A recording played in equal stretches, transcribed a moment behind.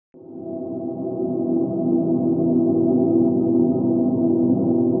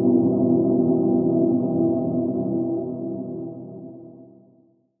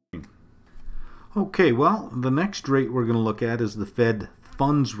Okay, well, the next rate we're going to look at is the Fed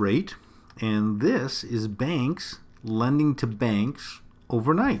funds rate, and this is banks lending to banks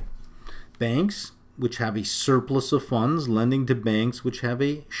overnight. Banks which have a surplus of funds lending to banks which have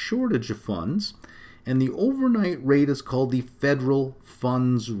a shortage of funds, and the overnight rate is called the federal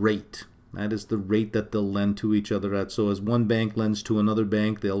funds rate. That is the rate that they'll lend to each other at. So as one bank lends to another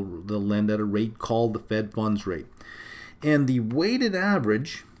bank, they'll lend at a rate called the Fed funds rate. And the weighted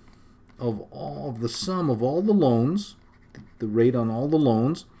average of the sum of all the loans, the rate on all the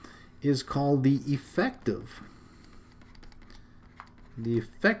loans, is called the effective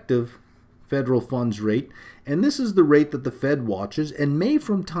federal funds rate. And this is the rate that the Fed watches and may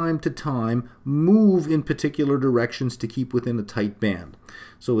from time to time move in particular directions to keep within a tight band.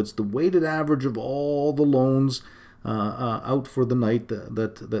 So it's the weighted average of all the loans out for the night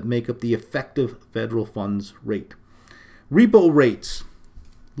that make up the effective federal funds rate. Repo rates.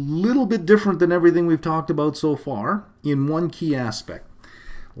 Little bit different than everything we've talked about so far in one key aspect.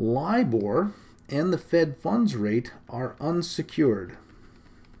 LIBOR and the Fed funds rate are unsecured.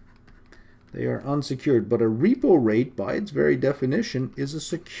 They are unsecured, but a repo rate, by its very definition, is a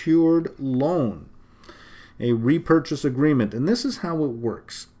secured loan, a repurchase agreement. And this is how it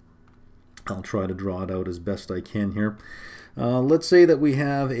works. I'll try to draw it out as best I can here. Let's say that we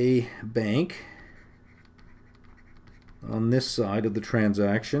have a bank on this side of the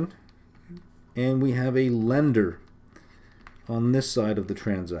transaction, and we have a lender on this side of the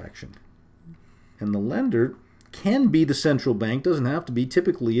transaction. And the lender can be the central bank, doesn't have to be,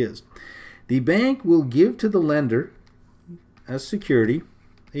 typically is. The bank will give to the lender as security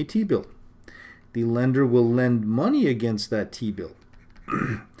a T-bill. The lender will lend money against that T-bill.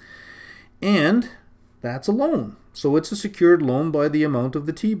 And that's a loan. So it's a secured loan by the amount of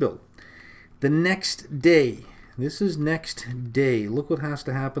the T-bill. The next day, this is next day. Look what has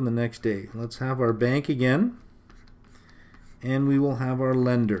to happen the next day. Let's have our bank again, and we will have our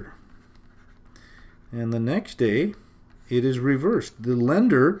lender. And the next day, it is reversed. The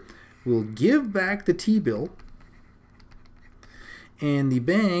lender will give back the T-bill, and the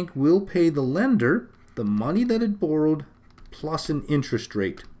bank will pay the lender the money that it borrowed plus an interest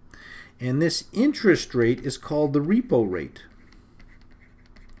rate. And this interest rate is called the repo rate.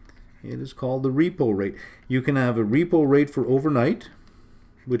 It is called the repo rate. You can have a repo rate for overnight,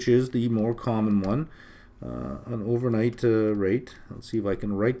 which is the more common one, an overnight rate. Let's see if I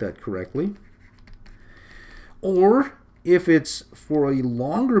can write that correctly. Or if it's for a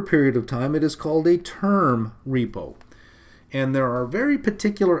longer period of time, it is called a term repo. And there are very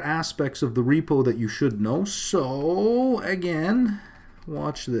particular aspects of the repo that you should know. So again,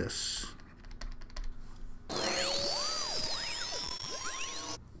 watch this.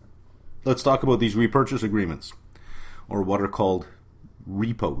 Let's talk about these repurchase agreements, or what are called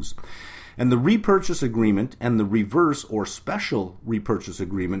repos. And the repurchase agreement and the reverse or special repurchase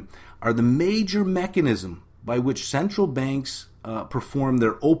agreement are the major mechanism by which central banks perform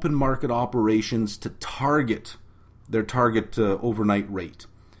their open market operations to target their target overnight rate.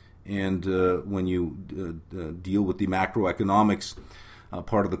 And when you deal with the macroeconomics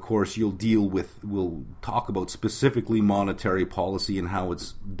part of the course, we'll talk about specifically monetary policy and how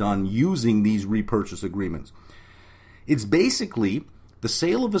it's done using these repurchase agreements. It's basically the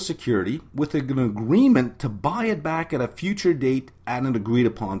sale of a security with an agreement to buy it back at a future date at an agreed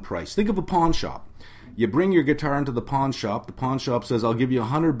upon price. Think of a pawn shop. You bring your guitar into the pawn shop says, I'll give you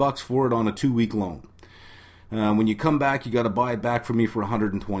 $100 for it on a 2-week loan. When you come back, you got to buy it back from me for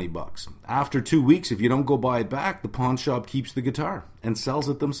 $120. After 2 weeks, if you don't go buy it back, the pawn shop keeps the guitar and sells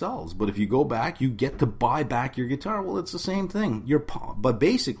it themselves. But if you go back, you get to buy back your guitar. Well, it's the same thing. But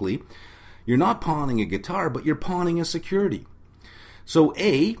basically, you're not pawning a guitar, but you're pawning a security. So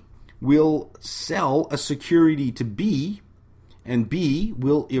A will sell a security to B, and B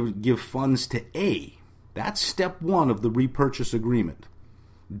will give funds to A. That's step one of the repurchase agreement.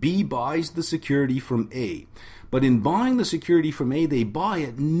 B buys the security from A. But in buying the security from A, they buy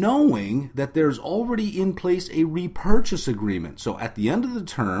it knowing that there's already in place a repurchase agreement. So at the end of the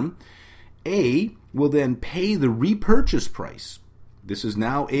term, A will then pay the repurchase price. This is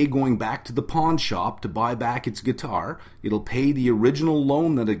now A going back to the pawn shop to buy back its guitar. It'll pay the original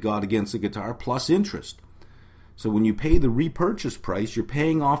loan that it got against the guitar plus interest. So when you pay the repurchase price, you're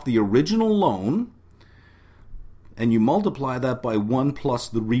paying off the original loan, and you multiply that by 1 plus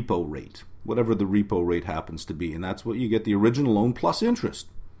the repo rate, whatever the repo rate happens to be. And that's what you get, the original loan plus interest,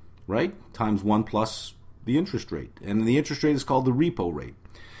 right? Times 1 plus the interest rate. And the interest rate is called the repo rate.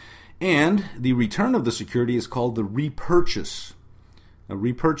 And the return of the security is called the repurchase A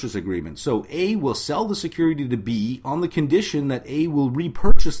repurchase agreement. So A will sell the security to B on the condition that A will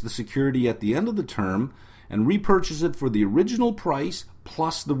repurchase the security at the end of the term and repurchase it for the original price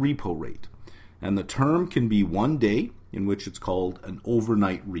plus the repo rate. And the term can be 1 day, in which it's called an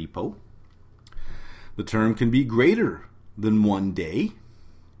overnight repo. The term can be greater than 1 day,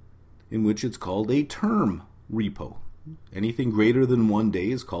 in which it's called a term repo. Anything greater than 1 day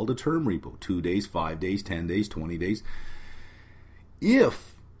is called a term repo. 2 days, 5 days, 10 days, 20 days.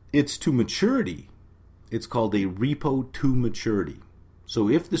 If it's to maturity, it's called a repo to maturity. So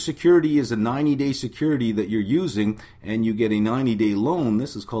if the security is a 90-day security that you're using and you get a 90-day loan,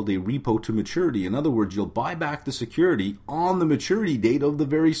 this is called a repo to maturity. In other words, you'll buy back the security on the maturity date of the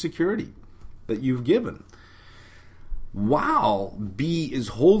very security that you've given. While B is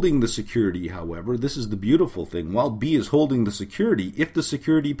holding the security, however, this is the beautiful thing. While B is holding the security, if the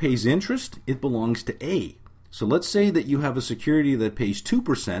security pays interest, it belongs to A. So let's say that you have a security that pays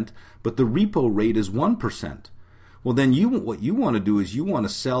 2%, but the repo rate is 1%. Well, then what you want to do is you want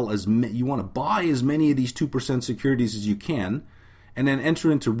to buy as many of these 2% securities as you can, and then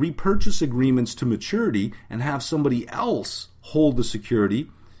enter into repurchase agreements to maturity and have somebody else hold the security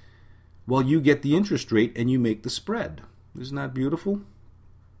while you get the interest rate and you make the spread. Isn't that beautiful?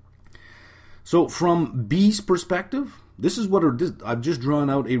 So from B's perspective, this is what I've just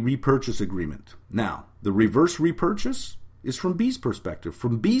drawn out a repurchase agreement. Now, the reverse repurchase is from B's perspective.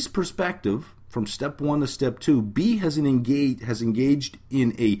 From B's perspective, from step 1 to step 2, B has engaged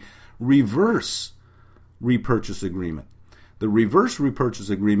in a reverse repurchase agreement. The reverse repurchase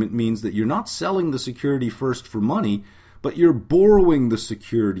agreement means that you're not selling the security first for money, but you're borrowing the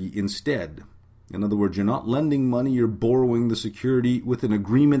security instead. In other words, you're not lending money, you're borrowing the security with an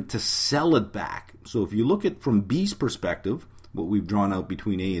agreement to sell it back. So if you look at from B's perspective, what we've drawn out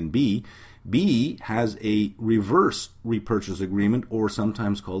between A and B, B has a reverse repurchase agreement, or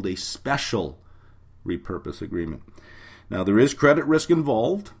sometimes called a special repurchase agreement. Now, there is credit risk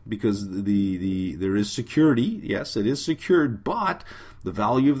involved because there is security. Yes, it is secured, but the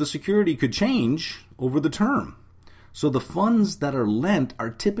value of the security could change over the term. So the funds that are lent are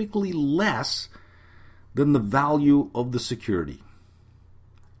typically less than the value of the security.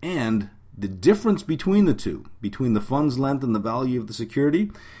 And the difference between the two, between the funds lent and the value of the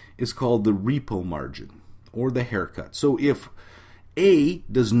security, is called the repo margin or the haircut. So if A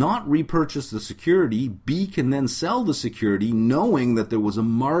does not repurchase the security, B can then sell the security knowing that there was a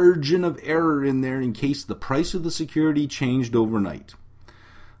margin of error in there in case the price of the security changed overnight.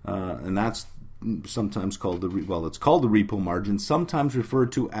 And that's sometimes called it's called the repo margin, sometimes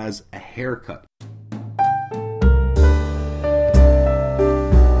referred to as a haircut.